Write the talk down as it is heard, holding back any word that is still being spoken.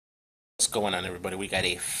going on, everybody? We got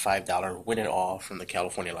a $5 win it all from the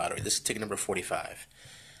California lottery. This is ticket number 45.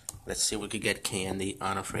 Let's see if we could get Kayandy,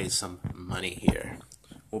 Onofre, some money here.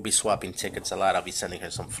 We'll be swapping tickets a lot. I'll be sending her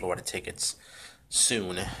some Florida tickets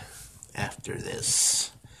soon after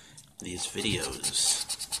these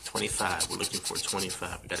videos. 25. We're looking for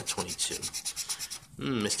 25. We got a 22.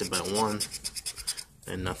 Missed it by one.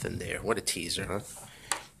 And nothing there. What a teaser, huh?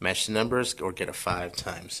 Match the numbers or get a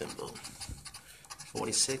 5-time symbol.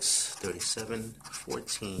 46, 37,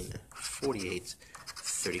 14, 48,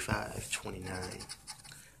 35, 29,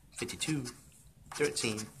 52,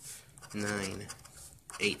 13, 9,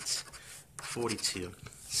 8, 42,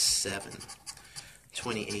 7,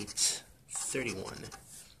 28, 31,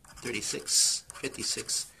 36,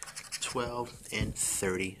 56, 12, and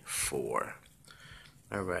 34.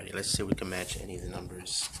 Alrighty, let's see if we can match any of the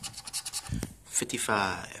numbers.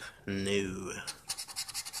 55, no.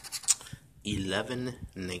 11,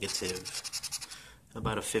 negative.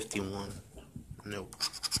 About a 51, no.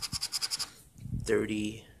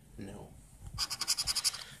 30, no.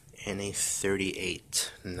 And a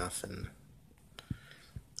 38, nothing.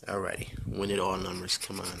 Alrighty, win it all numbers,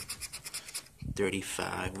 come on.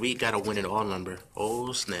 35, we got a win it all number.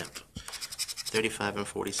 Oh snap. 35 and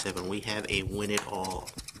 47, we have a win it all.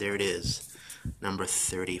 There it is, number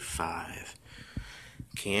 35.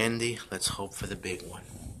 Kayandy, let's hope for the big one.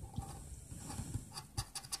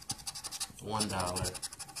 $1,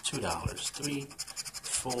 $2, 3,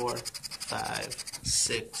 4, 5,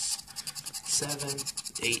 6, 7,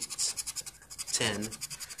 8, 10,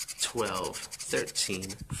 12, 13,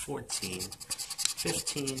 14,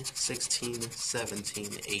 15, 16,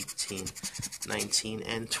 17, 18, 19,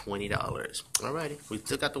 and $20. Alrighty, we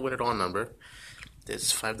still got the win it all number.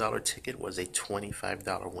 This $5 ticket was a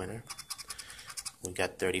 $25 winner. We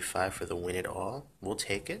got 35 for the win it all. We'll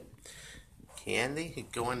take it.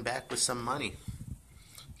 Kayandy going back with some money.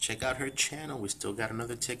 Check out her channel. We still got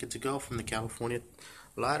another ticket to go from the California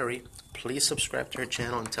lottery. Please subscribe to her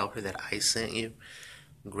channel and tell her that I sent you.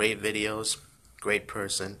 Great videos, great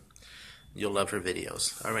person. You'll love her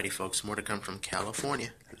videos. Alrighty folks, more to come from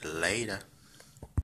California. Later.